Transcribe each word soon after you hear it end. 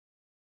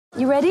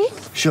You ready?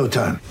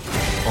 Showtime.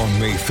 On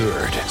May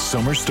 3rd,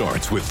 summer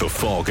starts with The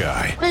Fall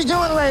Guy. Let's do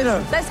it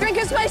later. Let's drink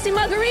a spicy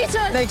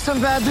margarita. Make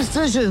some bad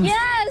decisions.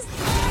 Yes!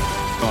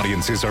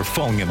 Audiences are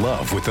falling in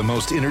love with the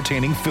most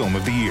entertaining film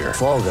of the year.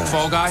 Fall Guy.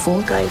 Fall Guy?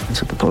 Fall guy.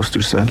 That's what the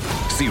poster said.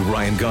 See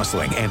Ryan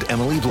Gosling and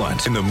Emily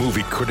Blunt in the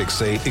movie critics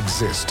say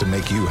exists to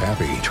make you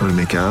happy. Trying to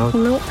make it out?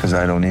 Nope. Because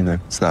I don't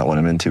either. It's not what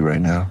I'm into right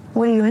now.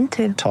 What are you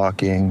into?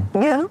 Talking.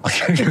 Yeah.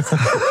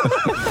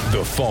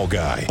 The Fall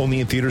Guy.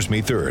 Only in theaters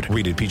May 3rd.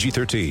 Rated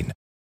PG-13.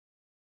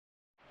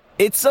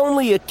 It's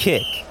only a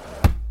kick,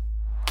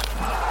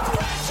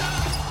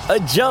 a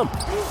jump,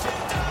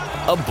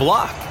 a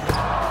block.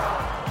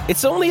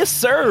 It's only a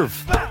serve.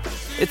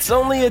 It's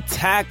only a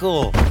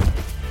tackle,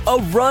 a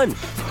run.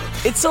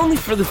 It's only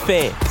for the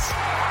fans.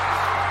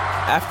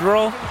 After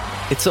all,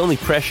 it's only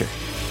pressure.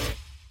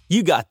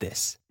 You got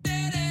this.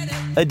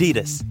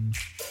 Adidas.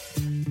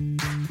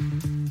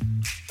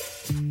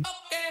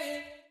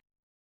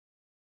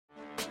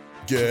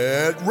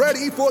 Get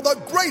ready for the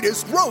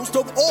greatest roast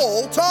of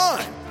all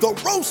time. The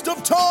Roast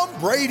of Tom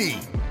Brady.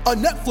 A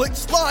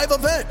Netflix live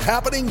event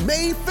happening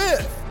May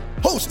 5th.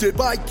 Hosted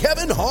by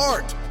Kevin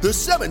Hart. The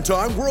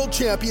 7-time world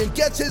champion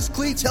gets his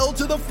cleats held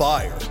to the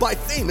fire by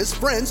famous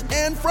friends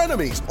and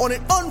frenemies on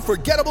an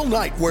unforgettable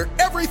night where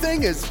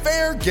everything is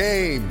fair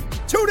game.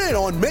 Tune in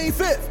on May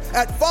 5th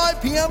at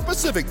 5 p.m.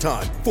 Pacific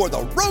time for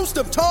the Roast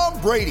of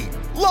Tom Brady.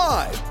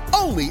 Live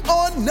only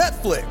on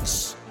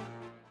Netflix.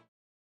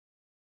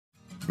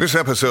 This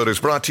episode is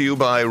brought to you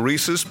by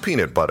Reese's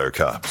Peanut Butter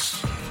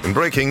Cups. In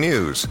breaking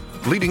news,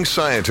 leading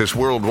scientists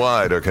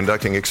worldwide are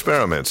conducting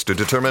experiments to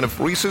determine if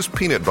Reese's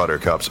Peanut Butter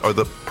Cups are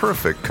the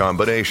perfect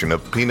combination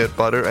of peanut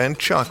butter and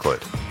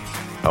chocolate.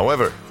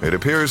 However, it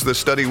appears the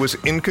study was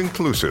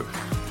inconclusive,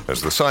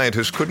 as the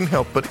scientists couldn't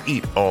help but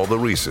eat all the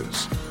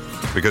Reese's.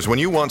 Because when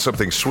you want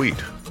something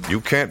sweet, you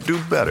can't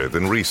do better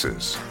than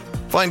Reese's.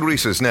 Find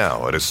Reese's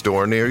now at a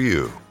store near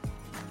you.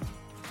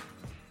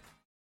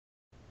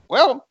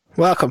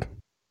 Welcome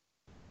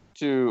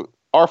to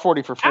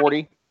R40 for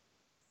 40.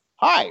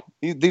 Hi.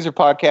 These are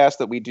podcasts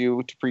that we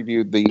do to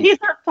preview the... These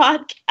are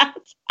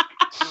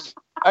podcasts.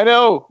 I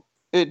know.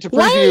 To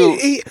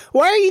preview...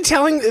 Why are you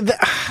telling...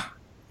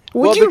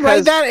 Would you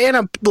write that in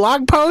a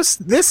blog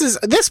post?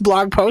 This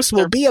blog post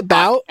will be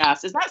about...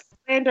 Podcast. Is that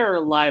slander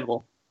or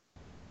libel?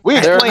 We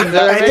explained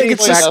that. I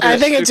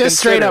think it's just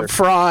straight up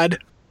fraud.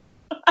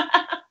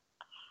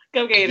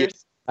 Go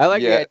Gators. I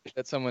like the idea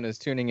that someone is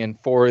tuning in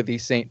for the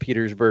St.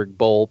 Petersburg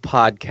Bowl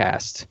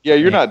podcast. Yeah,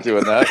 you're not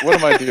doing that. What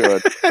am I doing?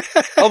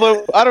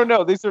 Although, I don't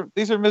know. These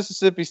are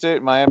Mississippi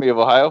State, Miami of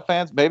Ohio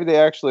fans. Maybe they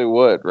actually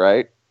would,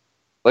 right?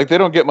 Like, they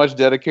don't get much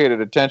dedicated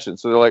attention.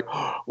 So they're like,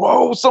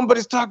 whoa,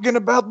 somebody's talking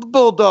about the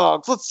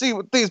Bulldogs. Let's see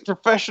what these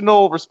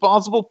professional,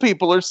 responsible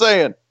people are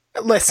saying.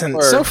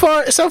 Listen, so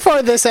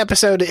far this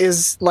episode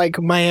is like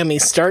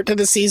Miami's start to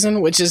the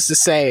season, which is to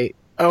say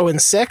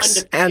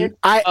 0-6, and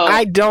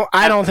I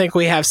don't think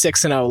we have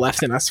 6-0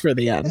 left in us for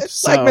the end.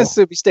 It's like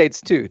Mississippi State's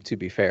too, to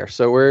be fair.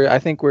 So I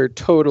think we're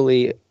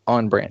totally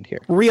on brand here.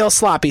 Real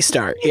sloppy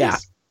start, yeah.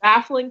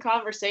 Baffling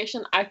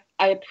conversation. I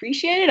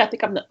appreciate it. I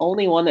think I'm the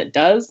only one that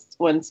does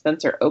when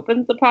Spencer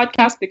opens the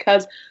podcast,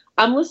 because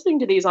I'm listening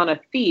to these on a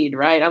feed,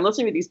 right? I'm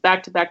listening to these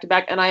back to back to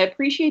back, and I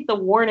appreciate the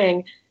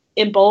warning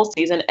in bowl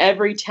season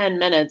every 10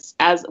 minutes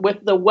as with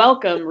the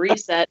welcome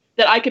reset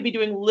that I could be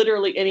doing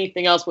literally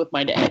anything else with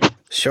my day.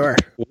 Sure.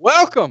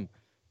 Welcome.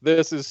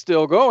 This is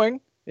still going,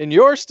 and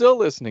you're still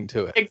listening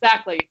to it.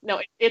 Exactly. No,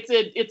 it's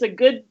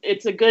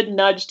a good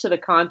nudge to the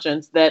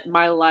conscience that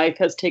my life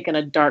has taken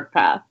a dark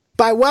path.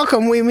 By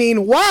welcome, we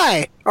mean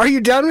why? Are you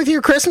done with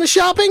your Christmas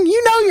shopping?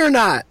 You know you're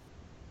not.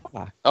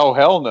 Oh,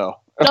 hell no.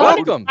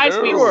 Welcome.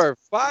 You are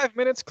 5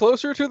 minutes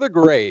closer to the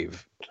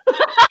grave.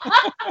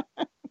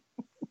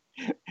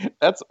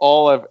 That's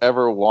all I've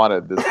ever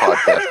wanted this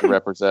podcast to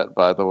represent,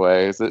 by the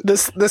way. Is it the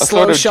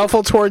slow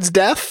shuffle towards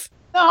death?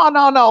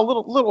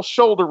 No. Little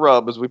shoulder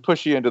rub as we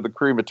push you into the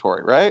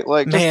crematory, right?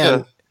 Like,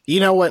 man, you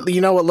know what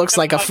looks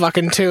like a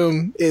fucking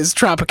tomb is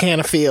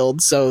Tropicana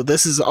Field, so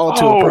this is all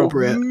too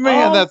appropriate.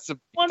 Man,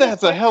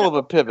 that's a hell of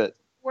a pivot.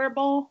 Where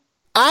bowl?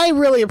 I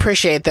really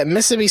appreciate that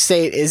Mississippi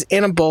State is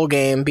in a bowl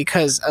game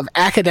because of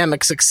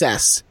academic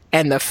success,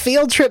 and the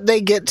field trip they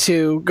get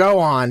to go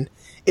on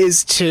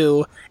is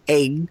to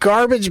a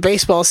garbage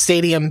baseball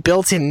stadium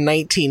built in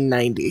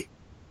 1990.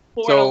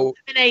 For 11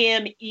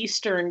 a.m.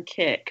 Eastern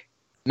kick.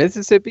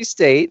 Mississippi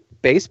State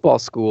baseball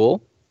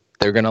school,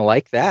 they're going to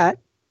like that.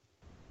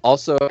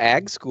 Also,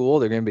 ag school,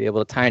 they're going to be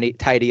able to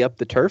tidy up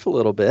the turf a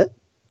little bit.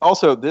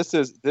 Also, this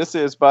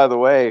is, by the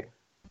way,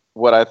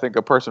 what I think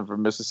a person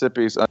from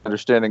Mississippi's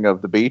understanding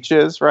of the beach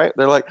is, right?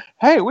 They're like,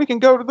 hey, we can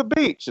go to the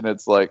beach. And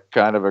it's like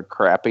kind of a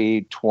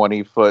crappy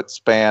 20-foot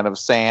span of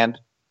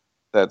sand.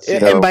 That's,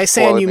 and by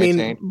sand, you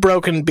mean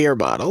broken beer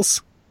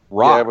bottles.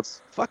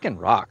 Rocks. Fucking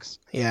rocks.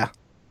 Yeah.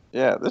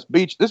 Yeah, this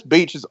beach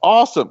is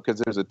awesome because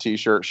there's a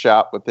t-shirt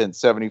shop within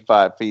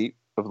 75 feet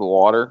of the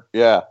water.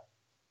 Yeah,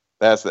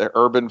 that's the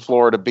urban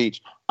Florida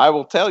beach. I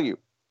will tell you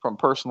from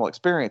personal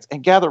experience,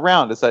 and gather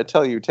round as I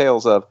tell you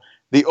tales of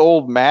the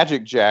old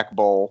Magic Jack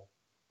Bowl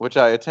which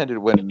I attended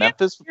when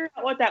Memphis. Figure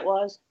out what that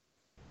was.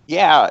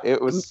 Yeah,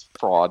 it was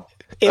fraud.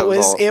 It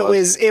was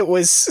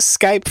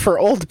Skype for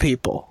old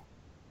people.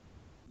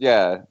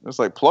 Yeah, it was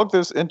like plug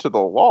this into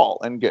the wall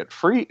and get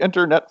free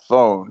internet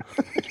phone.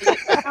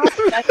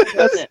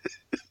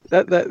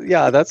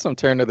 That's some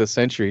turn of the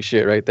century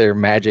shit right there.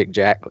 Magic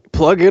Jack,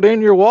 plug it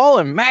in your wall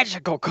and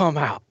magic will come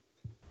out.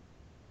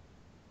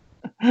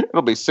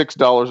 It'll be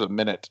 $6 a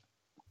minute.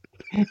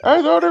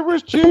 I thought it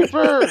was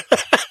cheaper.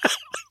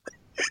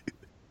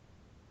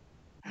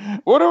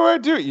 What do I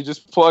do? You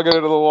just plug it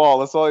into the wall.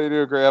 That's all you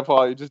do,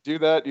 Grandpa. You just do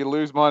that, you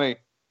lose money.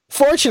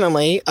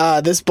 Fortunately,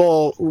 this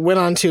bowl went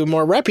on to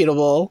more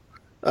reputable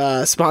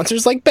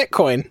sponsors like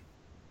Bitcoin.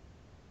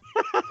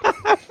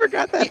 I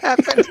forgot that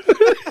happened.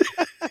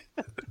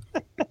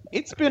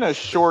 It's been a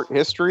short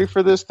history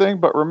for this thing,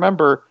 but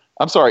remember,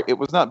 I'm sorry, it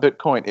was not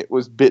Bitcoin, it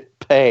was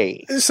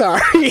BitPay.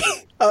 Sorry.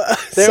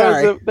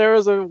 There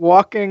was a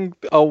walking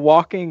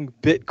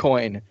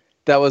Bitcoin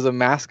that was a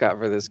mascot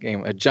for this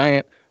game. A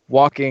giant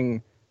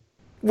walking.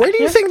 Where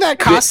do you think that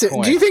costume?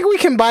 Bitcoin. Do you think we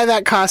can buy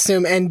that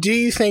costume, and do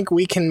you think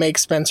we can make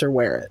Spencer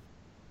wear it?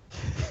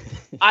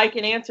 I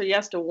can answer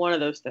yes to one of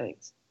those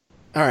things.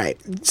 All right,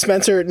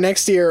 Spencer.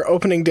 Next year,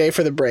 opening day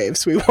for the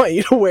Braves, we want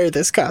you to wear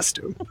this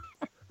costume.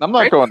 I'm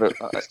not going to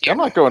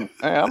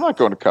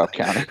Cobb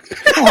County.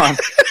 Come on.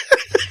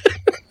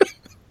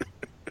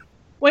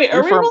 Wait,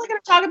 are we really going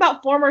to talk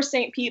about former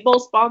St. Pete Bowl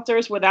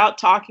sponsors without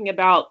talking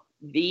about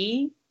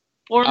the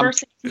former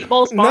St. Pete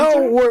Bowl sponsor?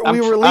 No, we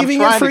were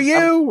leaving it for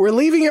you. We're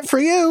leaving it for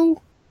you.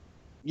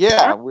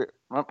 Yeah,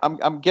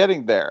 I'm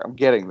getting there.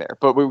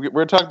 But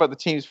we're talking about the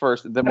teams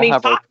first, and then we'll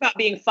have. Talk about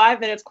being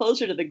 5 minutes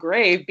closer to the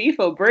grave. Beef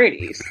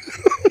O'Brady's.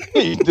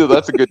 Dude,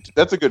 that's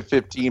a good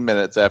 15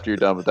 minutes after you're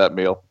done with that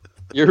meal.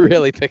 You're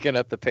really picking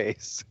up the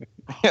pace.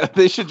 Yeah,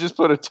 they should just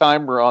put a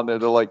timer on there.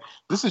 They're like,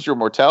 this is your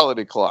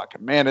mortality clock.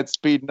 Man, it's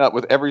speeding up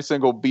with every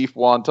single beef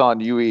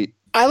wonton you eat.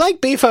 I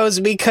like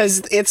Beefos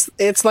because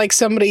it's like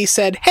somebody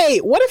said, hey,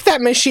 what if that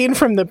machine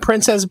from The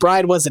Princess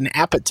Bride was an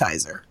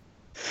appetizer?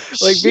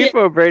 Like Beef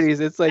O'Brady's,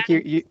 it's like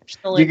you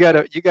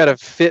gotta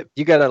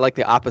like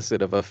the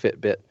opposite of a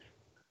Fitbit.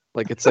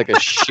 Like it's like a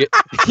shit.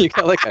 You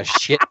got like a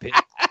shit bit.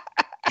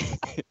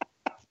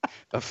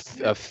 a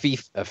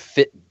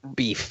fit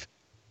beef.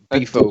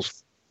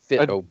 Beefo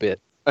fit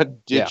bit. A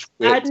ditch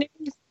Bad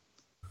news.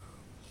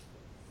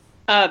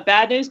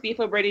 Bad news. Beef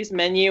O'Brady's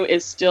menu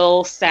is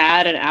still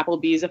sad and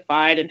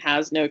Applebee's-ified and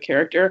has no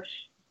character.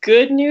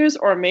 Good news,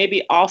 or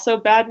maybe also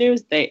bad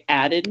news, they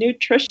added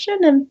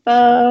nutrition info.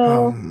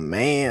 Oh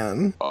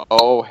man!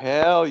 Oh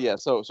hell yeah!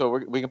 So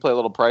we can play a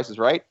little Prices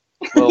Right.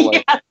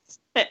 Okay,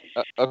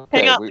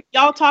 hang on,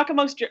 y'all talk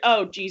amongst your.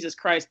 Oh Jesus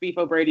Christ! Beef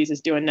O'Brady's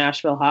is doing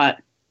Nashville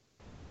hot.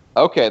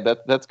 Okay,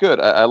 that's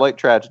good. I like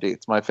tragedy.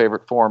 It's my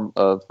favorite form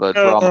of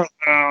drama.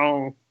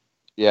 Oh.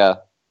 Yeah.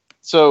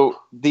 So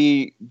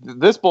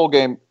this bowl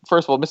game,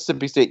 first of all,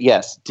 Mississippi State,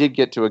 yes, did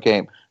get to a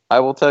game.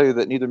 I will tell you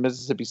that neither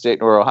Mississippi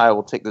State nor Ohio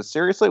will take this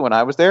seriously. When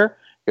I was there,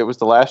 it was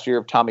the last year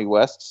of Tommy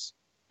West's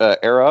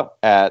era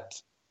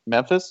at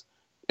Memphis,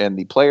 and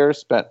the players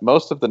spent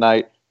most of the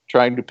night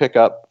trying to pick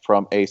up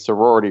from a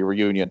sorority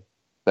reunion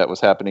that was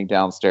happening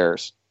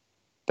downstairs.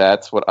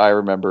 That's what I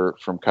remember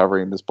from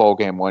covering this bowl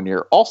game one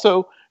year.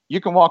 Also, you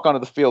can walk onto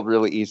the field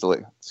really easily.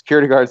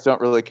 Security guards don't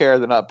really care.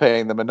 They're not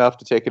paying them enough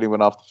to take anyone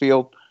off the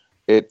field.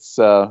 It's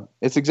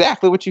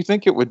exactly what you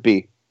think it would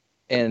be,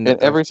 and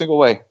in every single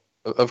way.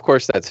 Of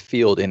course, that's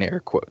field in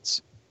air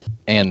quotes,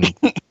 and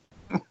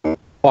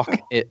walk.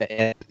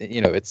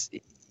 It's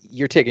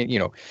you're taking.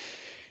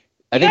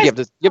 I think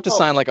you have to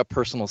sign like a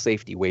personal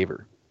safety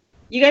waiver.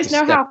 You guys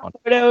know how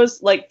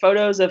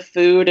photos of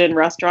food in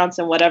restaurants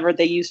and whatever,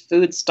 they use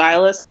food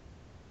stylists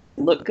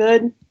look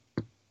good.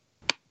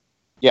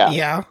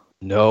 Yeah.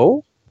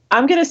 No.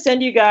 I'm gonna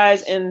send you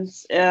guys in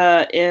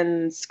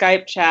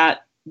Skype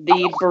chat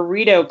the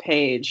burrito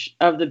page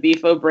of the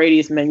Beef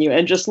O'Brady's menu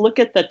and just look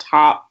at the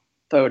top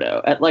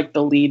photo, at like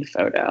the lead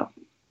photo.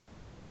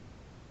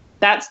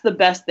 That's the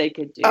best they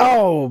could do.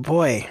 Oh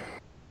boy.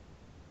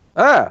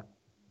 Ah.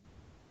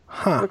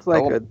 Huh. Looks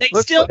like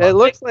it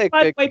looks like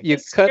you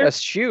cut a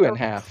shoe in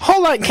half.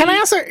 Hold on. Can I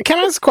ask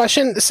a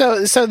question?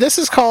 So this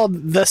is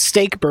called the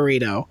steak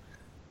burrito.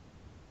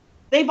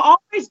 They've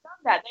always done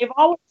that.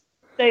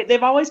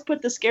 They've always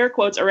put the scare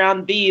quotes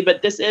around the,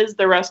 but this is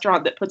the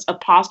restaurant that puts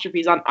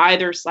apostrophes on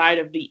either side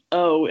of the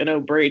O in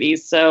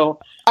O'Brady's. So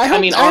I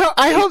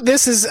hope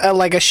this is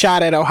like a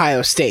shot at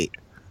Ohio State.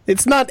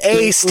 It's not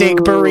a steak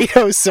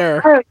burrito, sir.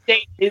 Ohio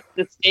State is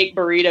the steak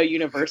burrito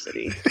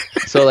university.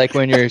 So like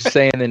when you're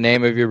saying the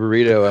name of your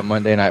burrito at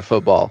Monday Night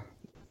Football,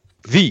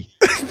 the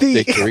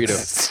steak burrito.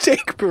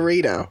 Steak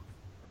burrito.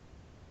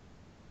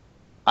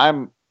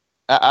 I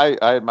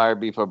admire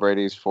Beef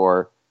O'Brady's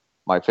for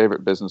my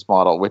favorite business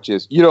model, which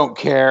is you don't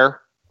care.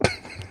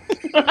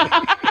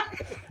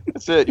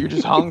 That's it. You're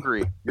just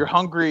hungry. You're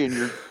hungry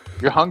and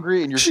you're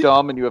hungry and you're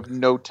dumb and you have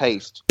no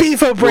taste.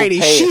 Beef O'Brady,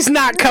 she's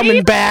not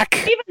coming back.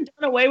 They've even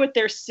done away with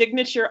their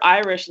signature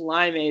Irish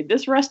limeade.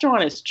 This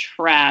restaurant is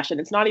trash, and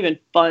it's not even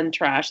fun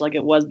trash like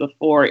it was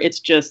before. It's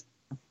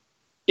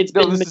It's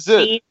No, been this is it.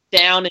 machined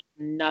down into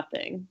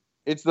nothing.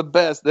 It's the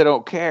best. They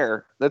don't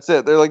care. That's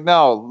it. They're like,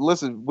 no,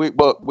 listen,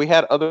 we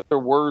had other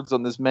words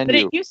on this But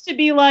menu. it used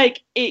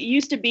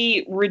to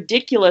be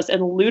ridiculous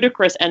and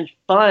ludicrous and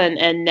fun,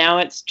 and now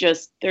it's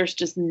just there's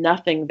just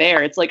nothing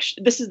there. It's like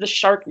this is the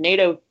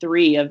Sharknado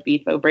 3 of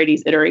Beef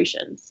O'Brady's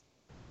iterations.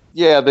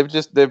 Yeah,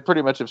 they've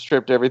pretty much have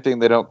stripped everything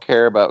they don't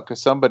care about.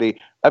 Because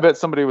I bet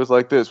somebody was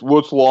like this.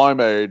 What's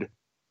limeade?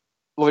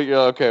 Like,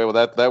 okay, well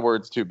that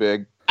word's too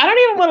big. I don't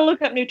even want to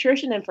look up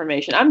nutrition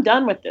information. I'm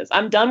done with this.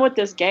 I'm done with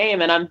this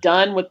game, and I'm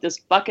done with this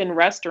fucking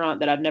restaurant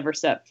that I've never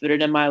set foot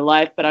in my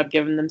life, but I've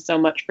given them so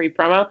much free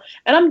promo.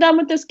 And I'm done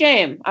with this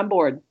game. I'm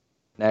bored.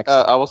 Next.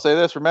 I will say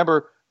this.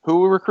 Remember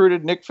who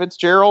recruited Nick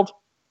Fitzgerald?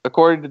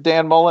 According to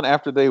Dan Mullen,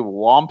 after they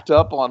womped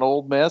up on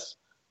Ole Miss,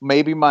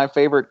 maybe my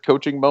favorite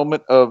coaching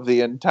moment of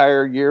the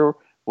entire year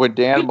when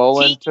Dan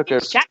Mullen took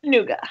a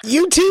Chattanooga.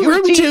 UT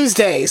Ruby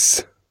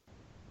Tuesdays.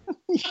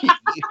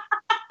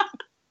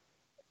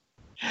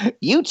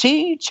 UT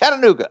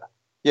Chattanooga.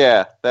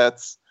 Yeah,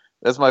 that's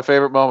my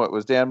favorite moment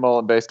was Dan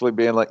Mullen basically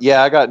being like,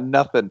 yeah, I got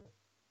nothing.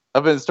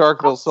 I've been in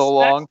Starkville so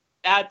long.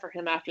 Bad for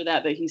him after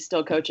that he's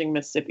still coaching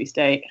Mississippi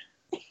State.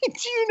 Do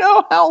you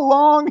know how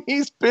long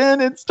he's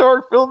been in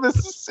Starkville,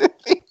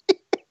 Mississippi?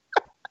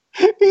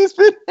 He's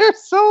been there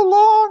so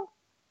long.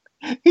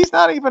 He's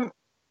not even...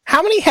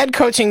 How many head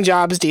coaching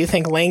jobs do you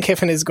think Lane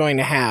Kiffin is going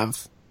to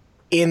have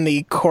in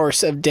the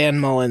course of Dan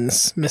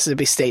Mullen's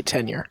Mississippi State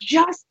tenure?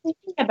 Just thinking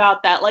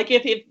about that, like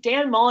if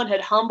Dan Mullen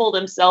had humbled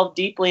himself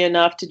deeply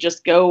enough to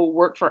just go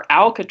work for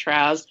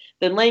Alcatraz,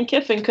 then Lane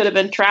Kiffin could have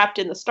been trapped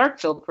in the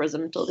Starkville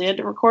prison until the end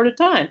of recorded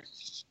time.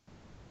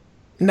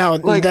 No,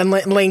 then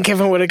Lane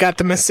Kiffin would have got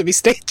the Mississippi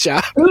State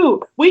job.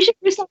 Ooh, we should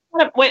do some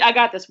kind of... Wait, I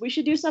got this. We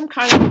should do some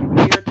kind of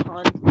weird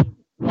content,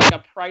 like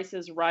a Price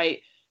is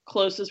Right,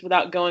 closest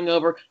without going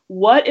over.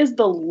 What is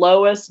the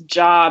lowest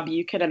job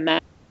you can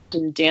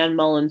imagine Dan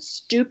Mullen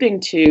stooping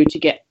to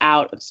get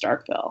out of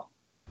Starkville?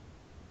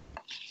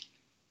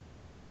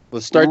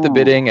 We'll start the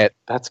bidding at...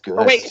 That's good.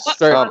 Oh, wait, what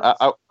Start,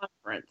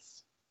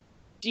 conference?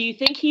 Do you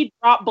think he'd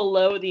drop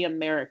below the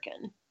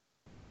American?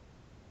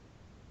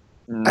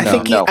 I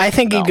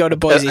think he'd go to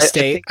Boise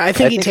State. I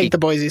think he'd take the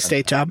Boise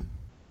State job.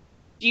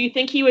 Do you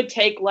think he would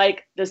take,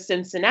 like, the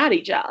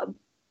Cincinnati job?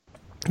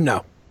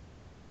 No.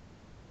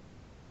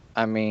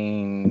 I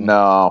mean...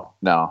 No.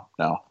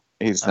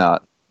 He's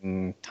not.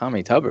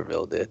 Tommy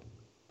Tuberville did.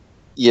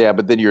 Yeah,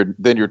 but then you're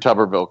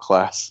Tuberville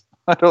class.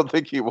 I don't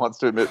think he wants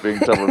to admit being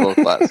Tuberville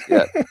class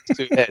yet.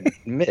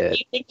 Admit. Do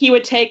you think he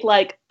would take,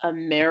 like, a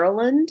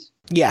Maryland?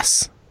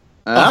 Yes.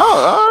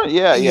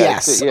 Yeah.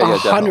 Yes,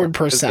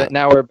 100%.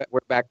 Now we're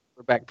back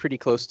pretty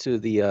close to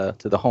the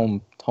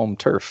home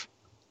turf.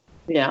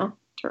 Yeah.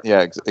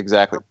 Yeah,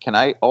 exactly. Can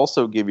I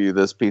also give you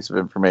this piece of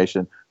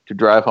information to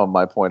drive home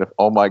my point of,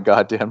 oh my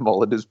God, Dan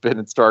Mullen has been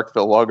in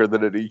Starkville longer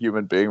than any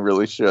human being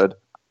really should.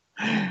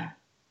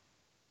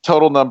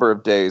 Total number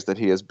of days that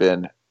he has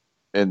been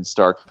in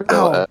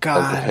Starkville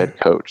as the head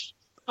coach.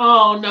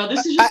 Oh no,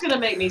 this is just gonna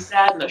make me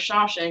sad in the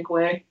Shawshank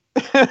way.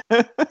 Yeah,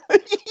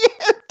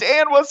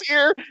 Dan was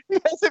here. He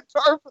hasn't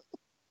carved.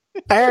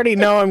 I already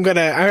know I'm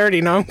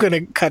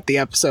gonna cut the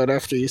episode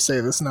after you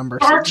say this number.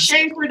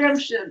 Shawshank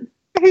Redemption.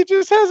 He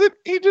just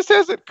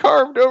hasn't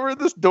carved over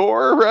this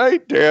door,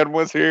 right? Dan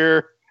was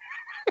here.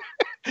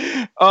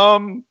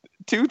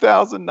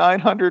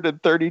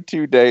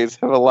 2,932 days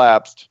have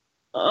elapsed.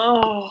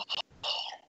 Oh.